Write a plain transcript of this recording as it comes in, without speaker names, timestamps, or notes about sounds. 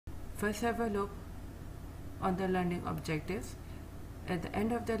First, have a look on the learning objectives. At the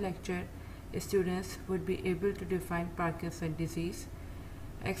end of the lecture, students would be able to define Parkinson's disease,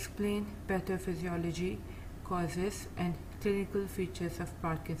 explain pathophysiology, causes and clinical features of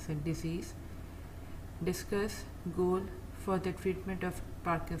Parkinson's disease, discuss goal for the treatment of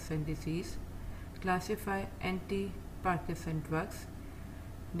Parkinson's disease, classify anti-Parkinson drugs,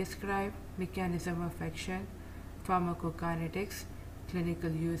 describe mechanism of action, pharmacokinetics,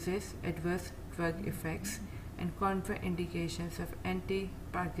 clinical uses, adverse drug effects, and contraindications of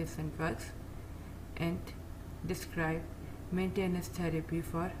anti-Parkinson drugs, and describe maintenance therapy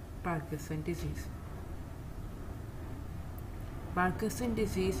for Parkinson's disease. Parkinson's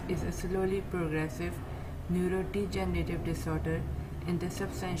disease is a slowly progressive neurodegenerative disorder in the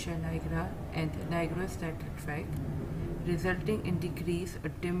substantia nigra and nigrostriatal tract, resulting in decreased or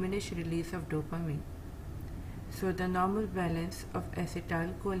diminished release of dopamine. So the normal balance of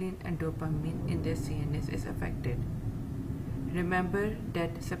acetylcholine and dopamine in the CNS is affected. Remember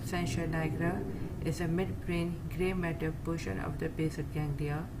that substantia nigra is a midbrain gray matter portion of the basal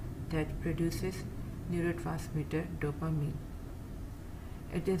ganglia that produces neurotransmitter dopamine.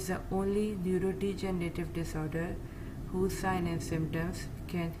 It is the only neurodegenerative disorder whose signs and symptoms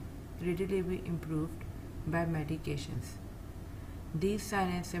can readily be improved by medications. These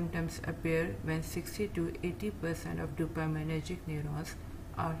signs and symptoms appear when 60 to 80% of dopaminergic neurons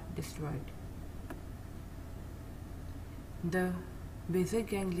are destroyed. The basal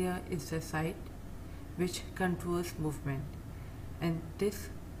ganglia is the site which controls movement, and this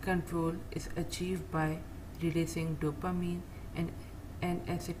control is achieved by releasing dopamine and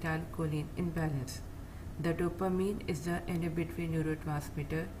acetylcholine in balance. The dopamine is the inhibitory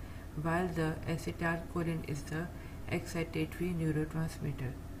neurotransmitter, while the acetylcholine is the excitatory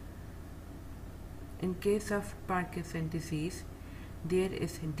neurotransmitter. In case of Parkinson's disease, there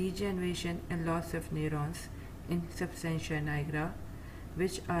is degeneration and loss of neurons in substantia nigra,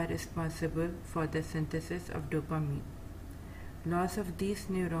 which are responsible for the synthesis of dopamine. Loss of these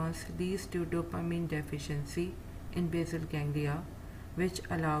neurons leads to dopamine deficiency in basal ganglia, which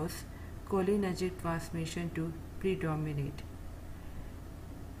allows cholinergic transmission to predominate.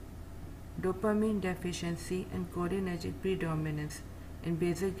 Dopamine deficiency and cholinergic predominance in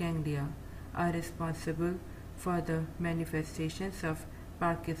basal ganglia are responsible for the manifestations of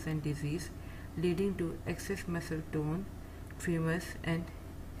Parkinson's disease, leading to excess muscle tone, tremors, and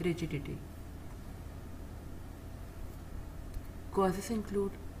rigidity. Causes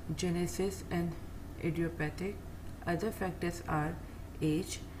include genesis and idiopathic. Other factors are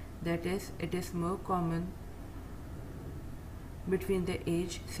age, that is, it is more common between the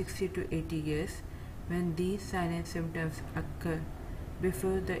age 60 to 80 years. When these signs and symptoms occur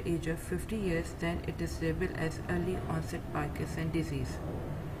before the age of 50 years, then it is labeled as early onset Parkinson's disease.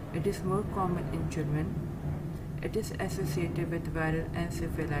 It is more common in children. It is associated with viral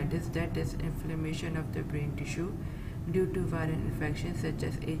encephalitis, that is, inflammation of the brain tissue due to viral infections such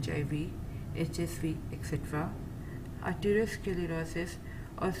as HIV, HSV, etc. Arteriosclerosis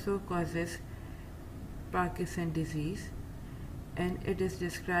also causes Parkinson's disease, and it is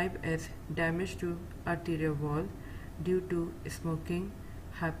described as damage to arterial wall due to smoking,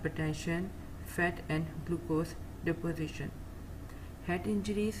 hypertension, fat and glucose deposition. Head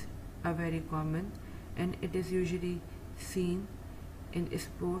injuries are very common, and it is usually seen in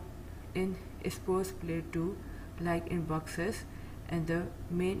sports played too, like in boxers, and the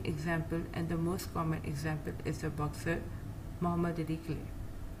main example and the most common example is the boxer Muhammad Ali Clay.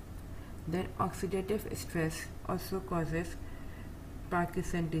 Then oxidative stress also causes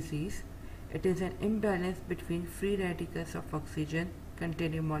Parkinson's disease. It is an imbalance between free radicals of oxygen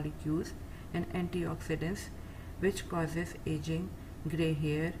containing molecules and antioxidants, which causes aging, gray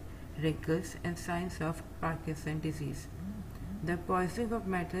hair, wrinkles, and signs of Parkinson's disease. The poisoning of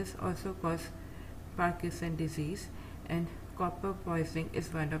metals also causes Parkinson's disease, and copper poisoning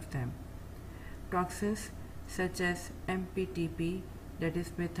is one of them. Toxins such as MPTP, that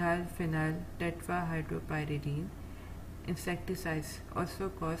is methylphenyl tetrahydropyridine, insecticides also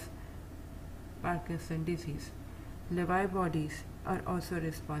cause Parkinson's disease. Lewy bodies are also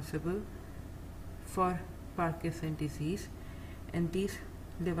responsible for Parkinson's disease, and these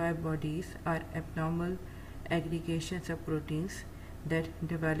Lewy bodies are abnormal aggregations of proteins that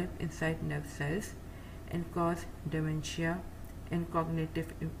develop inside nerve cells and cause dementia and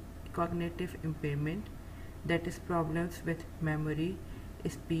cognitive impairment, that is, problems with memory,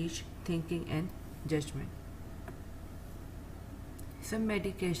 speech, thinking, and judgment. Some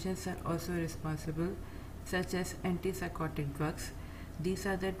medications are also responsible, such as antipsychotic drugs. These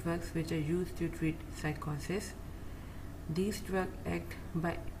are the drugs which are used to treat psychosis. These drugs act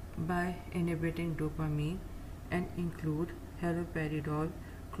by by inhibiting dopamine and include haloperidol,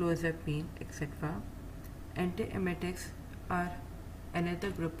 clozapine, etc. Antiemetics are another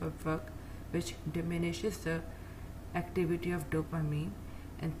group of drug which diminishes the activity of dopamine,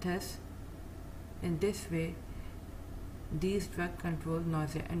 and thus in this way these drugs control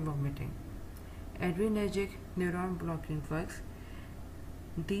nausea and vomiting. Adrenergic neuron blocking drugs,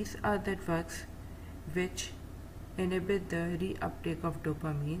 these are the drugs which inhibit the reuptake of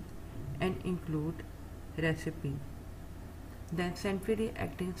dopamine and include racipine. Then centrally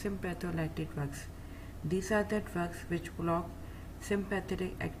acting sympatholytic drugs, these are the drugs which block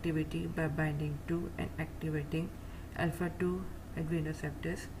sympathetic activity by binding to and activating alpha 2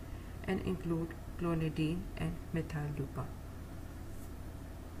 adrenoceptors and include clonidine and methyl-dopa.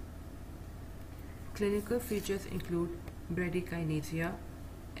 Clinical features include bradykinesia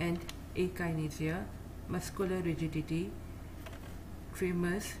and akinesia, muscular rigidity,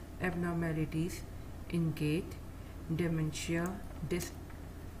 tremors, abnormalities in gait, dementia,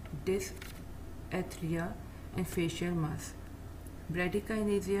 dysarthria, and facial mass.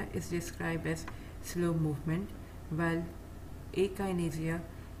 Bradykinesia is described as slow movement, while akinesia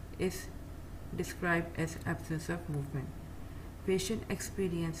is described as absence of movement. Patient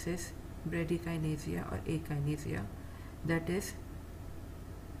experiences bradykinesia or akinesia, that is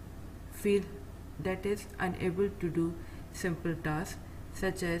unable to do simple tasks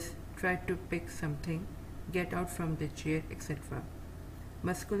such as try to pick something, get out from the chair, etc.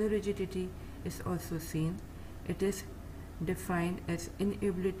 Muscular rigidity is also seen. It is defined as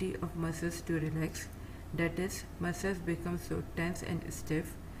inability of muscles to relax, that is, muscles become so tense and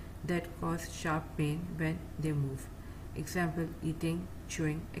stiff that cause sharp pain when they move. Example, eating,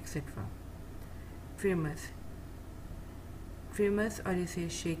 chewing, etc. Tremors. Tremors, or you say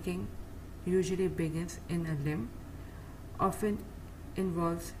shaking, usually begins in a limb, often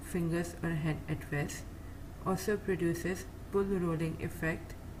involves fingers or hand at rest, also produces pill rolling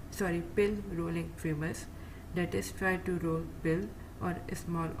tremors, that is, try to roll pill or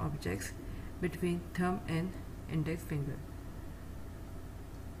small objects between thumb and index finger.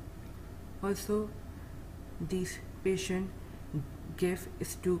 Also, these patients give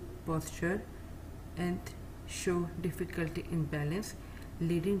stoop posture and show difficulty in balance,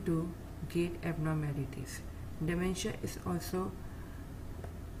 leading to gait abnormalities. Dementia is also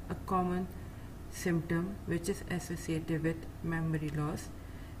a common symptom which is associated with memory loss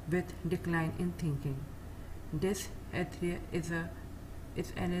with decline in thinking. Dysarthria is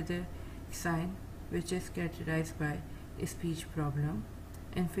another sign which is characterized by a speech problem,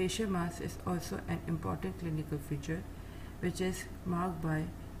 and facial mass is also an important clinical feature which is marked by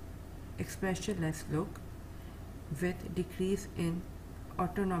expressionless look with decrease in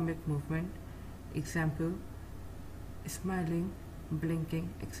autonomic movement, example, smiling,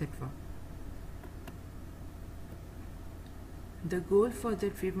 blinking, etc. The goal for the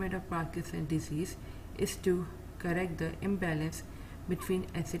treatment of Parkinson's disease is to correct the imbalance between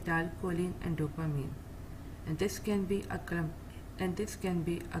acetylcholine and dopamine, and this can be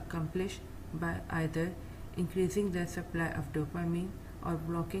accomplished by either increasing the supply of dopamine or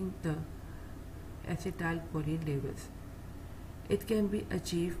blocking the acetylcholine levels. It can be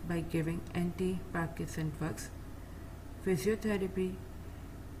achieved by giving anti-Parkinson drugs, physiotherapy,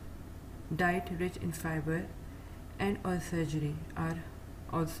 diet rich in fiber, and or surgery are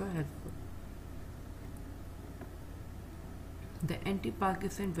also helpful. The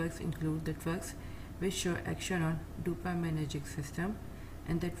anti-Parkinson drugs include the drugs which show action on dopaminergic system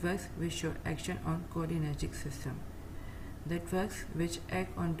and the drugs which show action on cholinergic system. The drugs which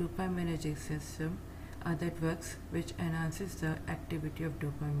act on dopaminergic system are the drugs which enhances the activity of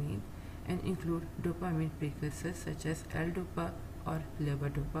dopamine and include dopamine precursors such as L-dopa or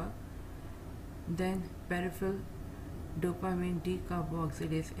levodopa. Then peripheral dopamine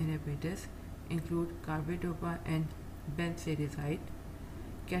decarboxylase inhibitors include carbidopa and benzodiazide.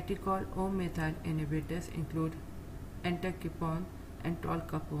 Catechol O-methyl inhibitors include entacapone and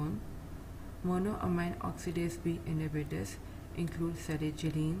tolcapone. Monoamine oxidase B inhibitors include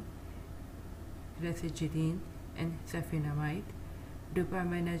sarageline, racegeline, and safinamide.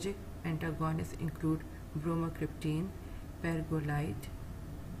 Dopaminergic antagonists include bromocriptine, pergolide,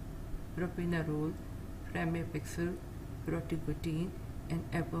 propranolol, pramipexole, protigotine,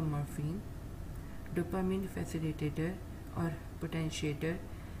 and apomorphine. Dopamine facilitator or potentiator,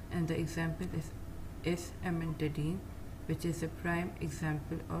 and the example is amantadine, which is a prime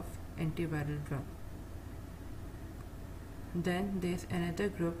example of antiviral drug. Then there is another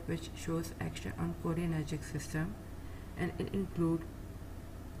group which shows action on cholinergic system, and it includes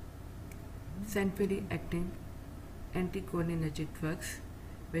centrally acting anticholinergic drugs,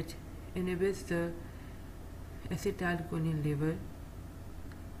 which inhibits the acetylcholine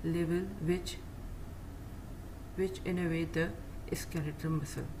level which innervate the skeletal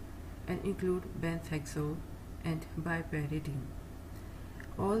muscle and include benthexol and bipyridine.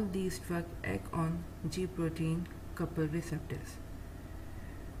 All these drugs act on G protein coupled receptors.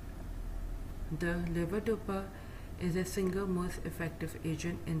 The levodopa is the single most effective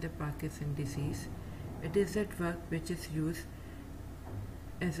agent in the Parkinson's disease. It is a drug which is used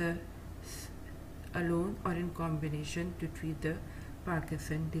as alone or in combination to treat the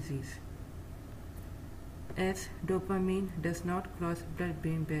Parkinson's disease. As dopamine does not cross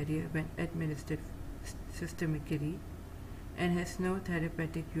blood-brain barrier when administered systemically and has no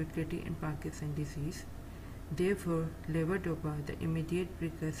therapeutic utility in Parkinson's disease, therefore levodopa, the immediate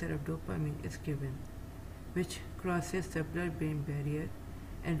precursor of dopamine, is given, which crosses the blood-brain barrier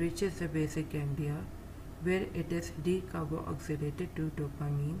and reaches the basal ganglia, where it is decarboxylated to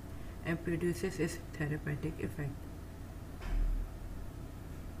dopamine and produces its therapeutic effect.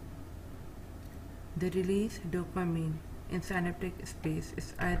 The released dopamine in synaptic space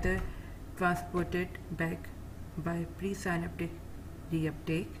is either transported back by presynaptic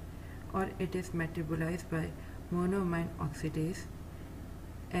reuptake or it is metabolized by monoamine oxidase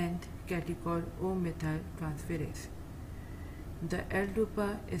and catechol O-methyl transferase. The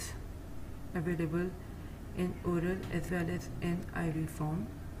L-dopa is available in oral as well as in IV form.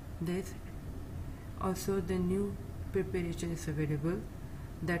 There is also the new preparation is available,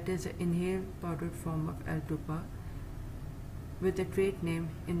 that is the inhaled powdered form of L-dopa with the trade name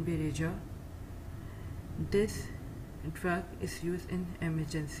Inbirija. This drug is used in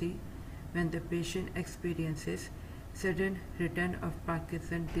emergency when the patient experiences sudden return of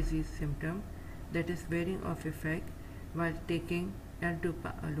Parkinson's disease symptom that is wearing off effect while taking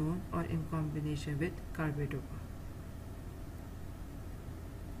L-dopa alone or in combination with carbidopa.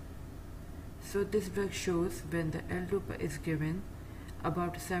 So this drug shows when the L-dopa is given,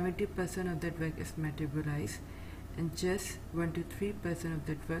 about 70% of the drug is metabolized and just 1 to 3% of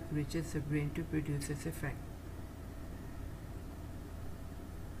the drug reaches the brain to produce its effect.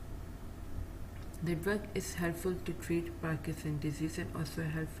 The drug is helpful to treat Parkinson's disease and also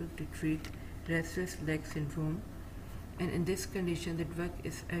helpful to treat restless leg syndrome, and in this condition the drug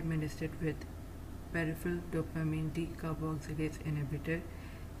is administered with peripheral dopamine decarboxylase inhibitor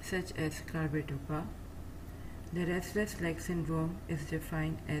such as carbidopa. The restless leg syndrome is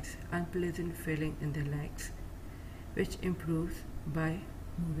defined as unpleasant feeling in the legs, which improves by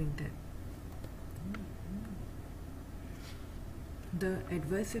moving them. The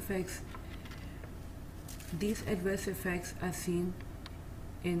adverse effects. These adverse effects are seen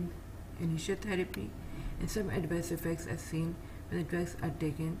in initial therapy, and some adverse effects are seen when the drugs are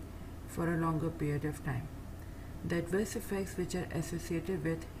taken for a longer period of time. The adverse effects which are associated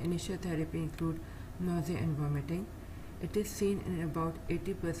with initial therapy include nausea and vomiting. It is seen in about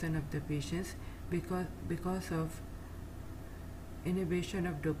 80% of the patients because of inhibition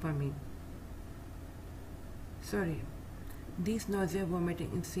of dopamine. These nausea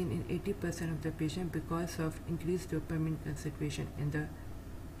vomiting is seen in 80% of the patient because of increased dopamine concentration in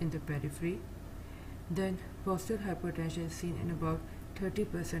the periphery. Then postural hypertension is seen in about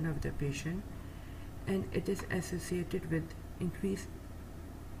 30% of the patient, and it is associated with increased,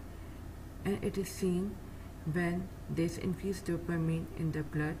 and it is seen when there is increased dopamine in the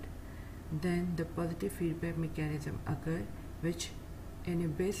blood. Then the positive feedback mechanism occurs, which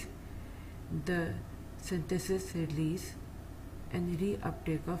inhibits the synthesis, release and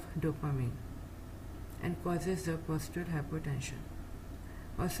reuptake of dopamine and causes the postural hypertension.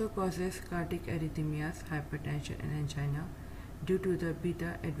 Also causes cardiac arrhythmias, hypertension and angina due to the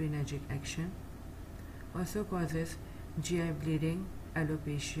beta adrenergic action. Also causes GI bleeding,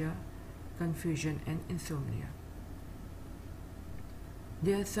 alopecia, confusion and insomnia.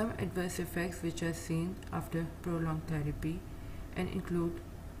 There are some adverse effects which are seen after prolonged therapy and include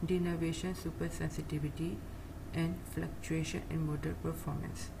denervation, supersensitivity and fluctuation in motor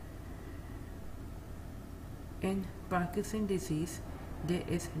performance. In Parkinson's disease, there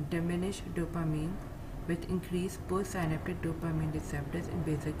is diminished dopamine with increased postsynaptic dopamine receptors in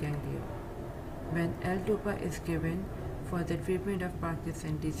basal ganglia. When L-dopa is given for the treatment of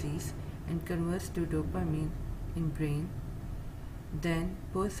Parkinson's disease and converts to dopamine in brain, then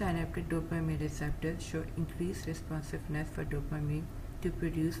postsynaptic dopamine receptors show increased responsiveness for dopamine to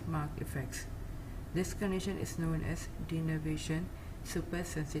produce marked effects. This condition is known as denervation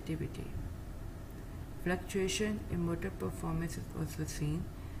supersensitivity. Fluctuation in motor performance is also seen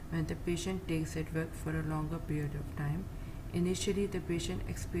when the patient takes the drug for a longer period of time. Initially, the patient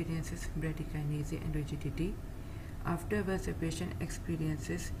experiences bradykinesia and rigidity, Afterwards, the patient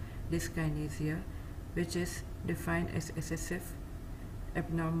experiences dyskinesia, which is defined as excessive,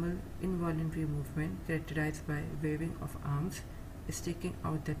 abnormal, involuntary movement characterized by waving of arms, sticking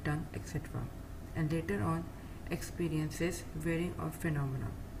out the tongue, etc. And later on, experiences wearing off phenomena.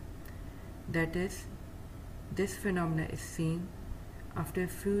 That is, this phenomena is seen after a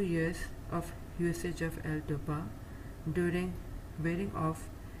few years of usage of L-Dopa. During wearing off,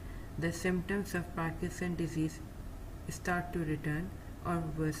 the symptoms of Parkinson's disease start to return or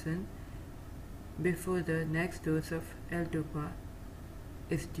worsen before the next dose of L-Dopa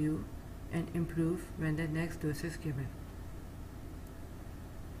is due and improve when the next dose is given.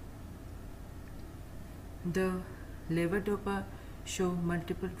 The levodopa show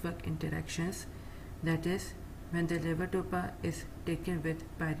multiple drug interactions. That is, when the levodopa is taken with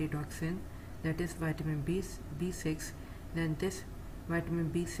pyridoxine, that is vitamin B6, then this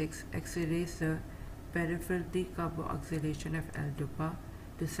vitamin B6 accelerates the peripheral decarboxylation of L-Dopa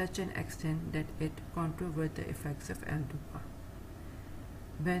to such an extent that it controverts the effects of L-Dopa.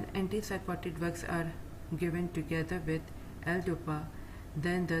 When antipsychotic drugs are given together with L-Dopa,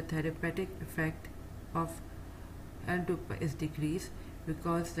 then the therapeutic effect of L-Dopa is decreased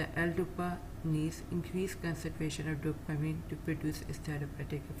because the L-Dopa needs increased concentration of dopamine to produce its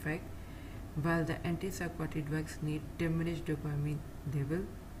therapeutic effect, while the antipsychotic drugs need diminished dopamine level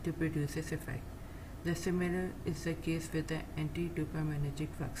to produce its effect. The similar is the case with the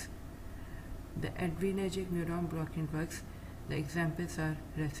anti-dopaminergic drugs. The adrenergic neuron blocking drugs, the examples are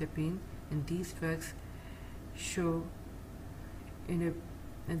reserpine, and these drugs show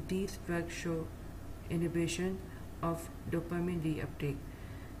inhibition of dopamine reuptake.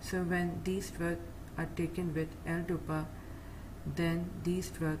 So when these drugs are taken with L-Dopa, then these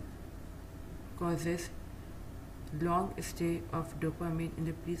drugs causes long stay of dopamine in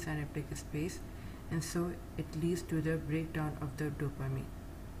the presynaptic space, and so it leads to the breakdown of the dopamine.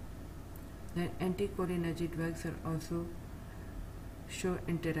 Then anticholinergic drugs are also show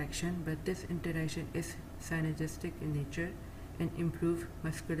interaction, but this interaction is synergistic in nature and improve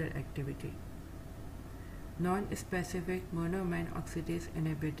muscular activity. Non-specific monoamine oxidase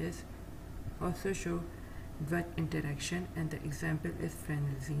inhibitors also show drug interaction, and the example is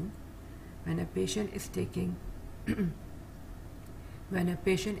phenelzine. When a patient is taking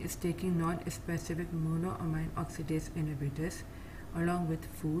non-specific monoamine oxidase inhibitors along with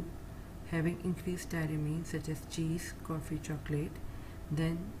food having increased tyramine such as cheese, coffee, chocolate,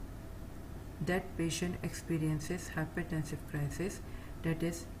 then that patient experiences hypertensive crisis, that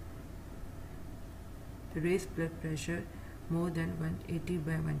is raised blood pressure more than 180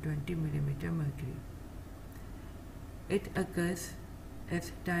 by 120 millimeter mercury. It occurs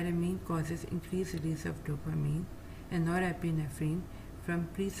as tyramine causes increased release of dopamine and norepinephrine from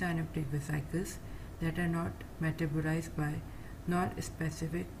presynaptic vesicles that are not metabolized by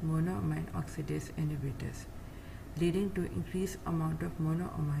non-specific monoamine oxidase inhibitors, leading to increased amount of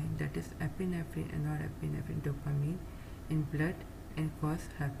monoamine, that is epinephrine and norepinephrine dopamine in blood and cause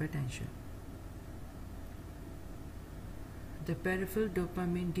hypertension. The peripheral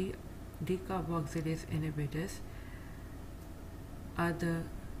dopamine decarboxylase inhibitors are the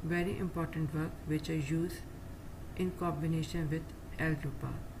very important drug which are used in combination with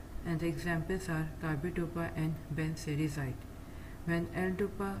L-Dopa, and the examples are carbidopa and benserizide. When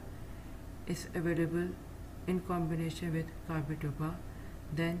L-Dopa is available in combination with carbidopa,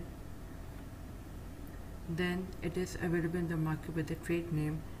 then it is available in the market with the trade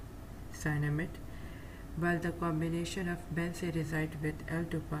name Cynamid, while the combination of benserizide with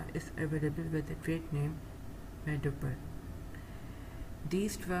L-Dopa is available with the trade name Medopur.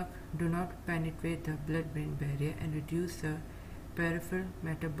 These drugs do not penetrate the blood-brain barrier and reduce the peripheral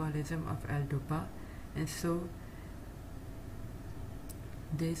metabolism of L-Dopa, and so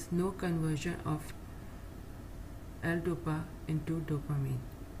there is no conversion of L-Dopa into dopamine.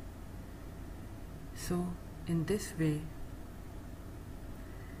 So in this way,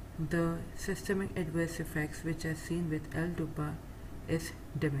 the systemic adverse effects which are seen with L-Dopa is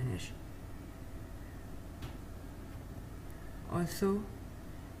diminished. Also,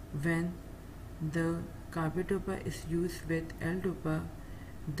 when the carbidopa is used with L-Dopa,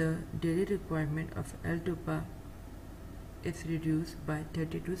 the daily requirement of L-Dopa is reduced by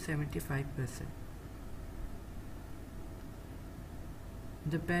 30 to 75%.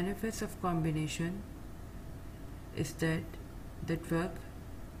 The benefits of combination is that the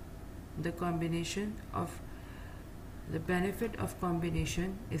benefit of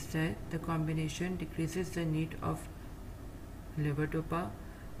combination is that the combination decreases the need of levodopa,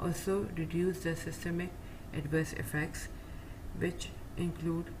 also reduce the systemic adverse effects which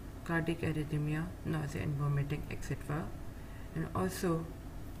include cardiac arrhythmia, nausea and vomiting, etc. And also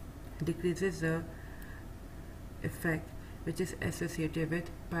decreases the effect which is associated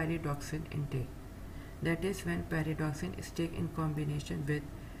with pyridoxine intake. That is, when pyridoxine is taken in combination with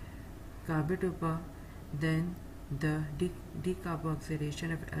carbidopa, then the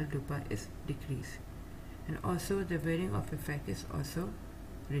decarboxylation of L-dopa is decreased, and also the wearing off effect is also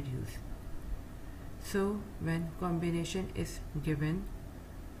reduced. So when combination is given,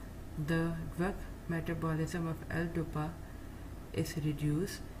 the drug metabolism of L-dopa is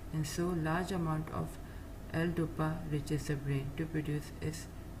reduced, and so large amount of L-dopa reaches the brain to produce its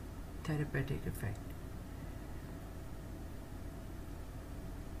therapeutic effect.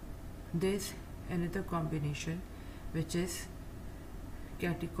 There is another combination which is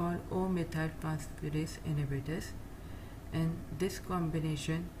catechol O-methyl transferase inhibitors, and this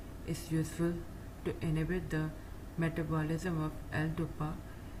combination is useful to inhibit the metabolism of L-dopa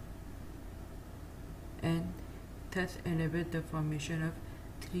and thus inhibit the formation of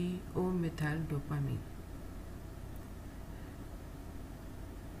 3-O-methyl dopamine.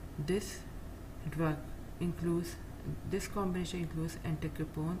 This combination includes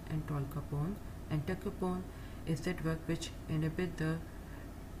entacapone and tolcapone. Entacapone is the drug which inhibits the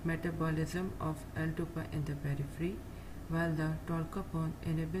metabolism of L-dopa in the periphery, while the tolcapone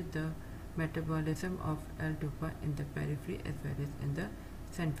inhibits the metabolism of L-dopa in the periphery as well as in the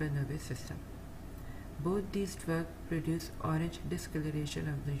central nervous system. Both these drugs produce orange discoloration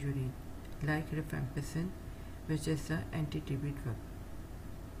of the urine, like rifampicin, which is the anti-TB drug.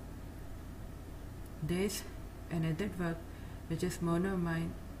 There is another drug which is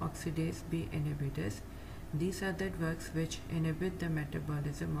monoamine oxidase B inhibitors. These are the drugs which inhibit the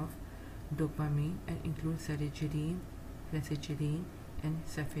metabolism of dopamine and include salicylic, phencyclidine, and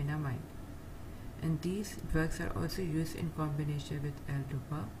sulfonamide. And these drugs are also used in combination with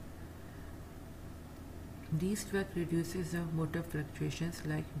L-dopa. These drugs reduces the motor fluctuations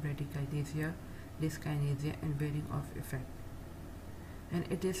like bradykinesia, dyskinesia, and wearing off effect. And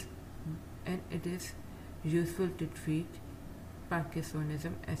it is useful to treat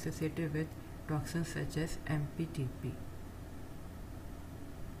Parkinsonism associated with toxins such as MPTP.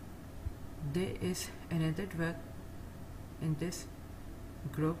 There is another drug in this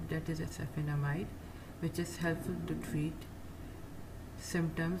group, that is a sulfonamide, which is helpful to treat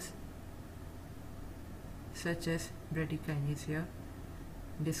symptoms such as bradykinesia,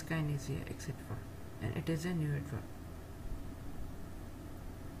 dyskinesia, etc. And it is a newer drug.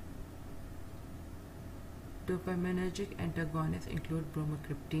 Dopaminergic antagonists include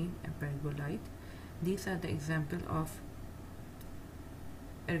bromocriptine and pergolide. These are the example of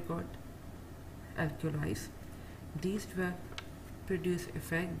ergot alkaloids. These drugs produce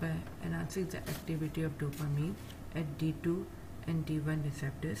effect by enhancing the activity of dopamine at D2 and D1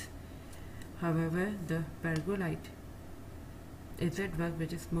 receptors. However, the pergolide is a drug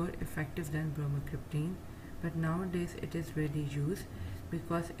which is more effective than bromocriptine, but nowadays it is rarely used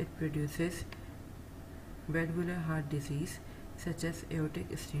because it produces valvular heart disease such as aortic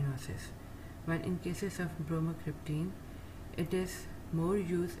stenosis, while in cases of bromocriptine it is more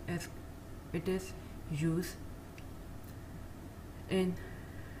used in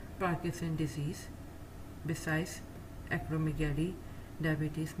Parkinson's disease besides acromegaly,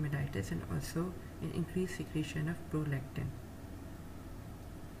 diabetes mellitus, and also in increased secretion of prolactin.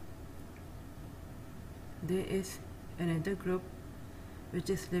 There is another group which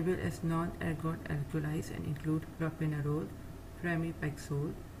is labeled as non-ergot alkaloids and include propranolol,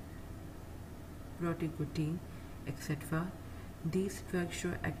 pramipexole, proticotine, etc. These drugs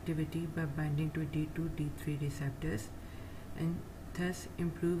show activity by binding to D2, D3 receptors and thus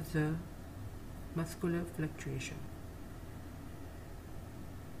improves the muscular fluctuation.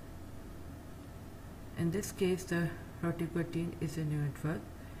 In this case, the proticotine is a newer drug,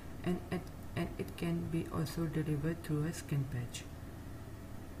 and it can be also delivered through a skin patch.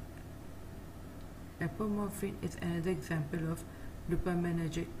 Apomorphine is another example of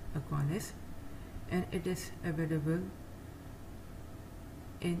dopaminergic agonist, and it is available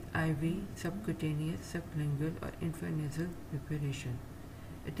in IV, subcutaneous, sublingual, or intranasal preparation.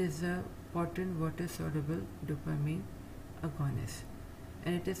 It is a potent water-soluble dopamine agonist,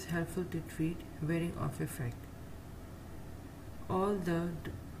 and it is helpful to treat wearing off effect. All the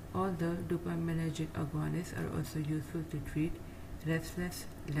dopaminergic agonists are also useful to treat restless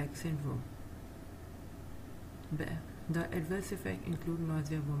leg syndrome. The adverse effects include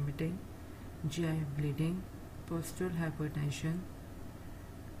nausea, vomiting, GI bleeding, postural hypertension,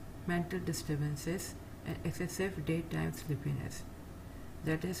 mental disturbances, and excessive daytime sleepiness,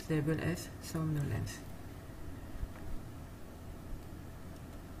 that is labeled as somnolence.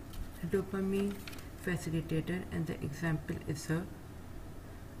 dopamine facilitator, and the example is the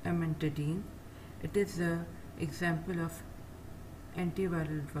amantadine. It is the example of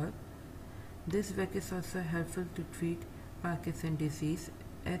antiviral drug. This drug is also helpful to treat Parkinson's disease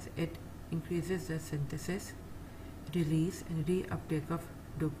as it increases the synthesis, release, and reuptake of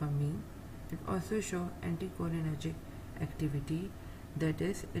dopamine. It also shows anticholinergic activity, that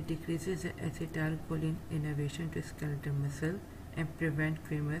is, it decreases the acetylcholine innervation to skeletal muscle and prevent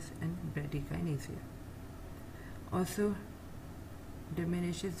tremors and bradykinesia. Also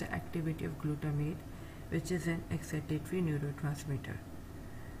diminishes the activity of glutamate, which is an excitatory neurotransmitter.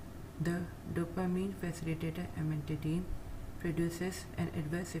 The dopamine facilitator amantadine produces an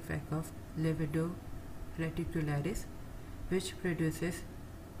adverse effect of livedo reticularis, which produces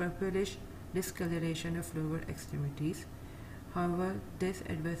purplish discoloration of lower extremities. However, this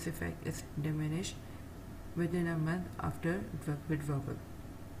adverse effect is diminished within a month after drug withdrawal.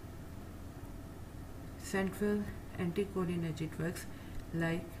 Central anticholinergic drugs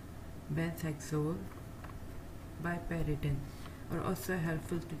like benzaxole, bipyridine are also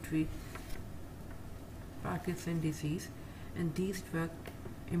helpful to treat Parkinson's disease, and these drugs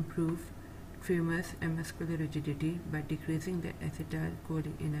improve tremors and muscular rigidity by decreasing the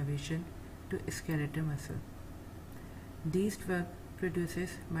acetylcholine innervation to skeletal muscle. These drugs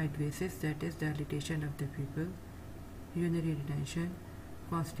produces mydriasis, that is dilatation of the pupil, urinary retention,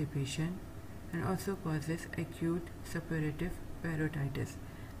 constipation, and also causes acute suppurative parotitis,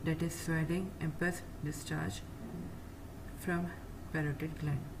 that is swelling and pus discharge from parotid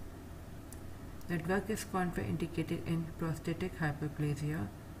gland. The drug is contraindicated in prostatic hyperplasia,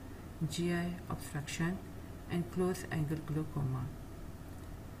 GI obstruction, and close-angle glaucoma.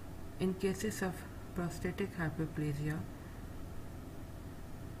 In cases of prostatic hyperplasia,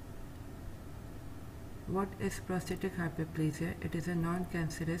 what is prostatic hyperplasia? It is a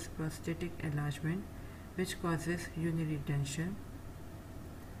non-cancerous prostatic enlargement which causes urinary retention.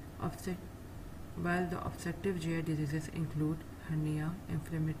 While the obstructive GI diseases include hernia,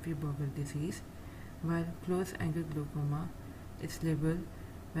 inflammatory bowel disease, while close-angle glaucoma is labeled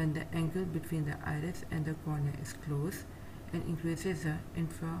when the angle between the iris and the cornea is close and increases the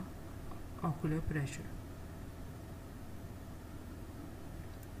intraocular pressure.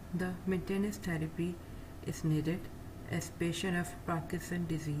 The maintenance therapy is needed as patient of Parkinson's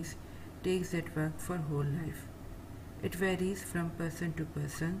disease takes the drug for whole life. It varies from person to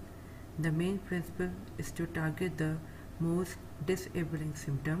person. The main principle is to target the most disabling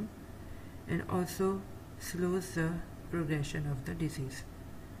symptom and also slows the progression of the disease.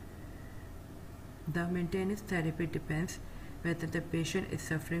 The maintenance therapy depends whether the patient is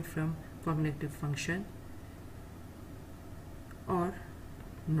suffering from cognitive function or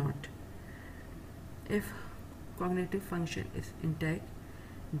not. If cognitive function is intact,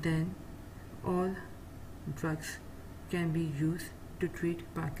 then all drugs can be used to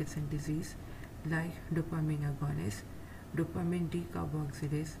treat Parkinson's disease, like dopamine agonist, dopamine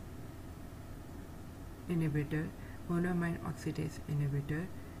decarboxylase inhibitor, monoamine oxidase inhibitor,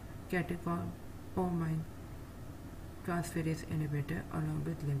 catecholamine transferase inhibitor, along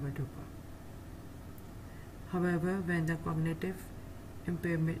with levodopa. However, when the cognitive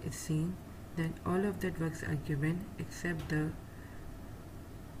impairment is seen, then all of the drugs are given except the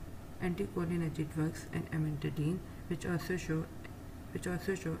anticholinergic drugs and amantadine, which also show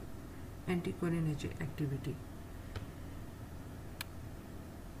anticholinergic activity.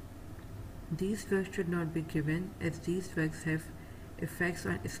 These drugs should not be given, as these drugs have effects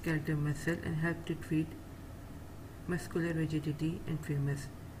on skeletal muscle and help to treat muscular rigidity and tremors,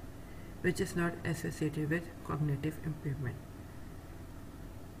 which is not associated with cognitive impairment.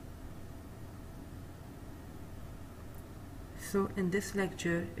 So in this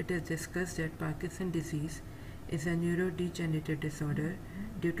lecture, it is discussed that Parkinson's disease is a neurodegenerative disorder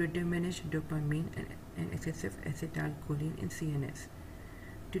due to diminished dopamine and excessive acetylcholine in CNS.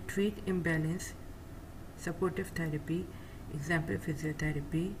 To treat imbalance, supportive therapy, example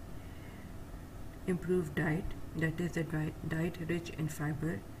physiotherapy, improved diet, that is the diet rich in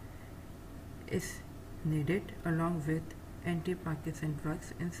fiber, is needed, along with anti-Parkinson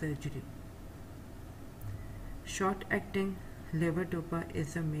drugs and surgery. Short-acting levodopa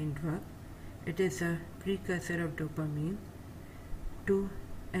is the main drug. It is a precursor of dopamine. To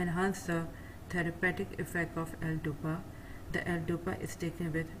enhance the therapeutic effect of L-dopa, the L-dopa is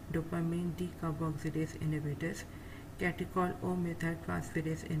taken with dopamine decarboxylase inhibitors, catechol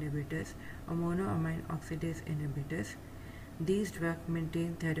O-methyltransferase inhibitors, or monoamine oxidase inhibitors. These drugs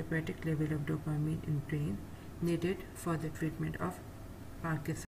maintain therapeutic level of dopamine in brain needed for the treatment of Parkinson's.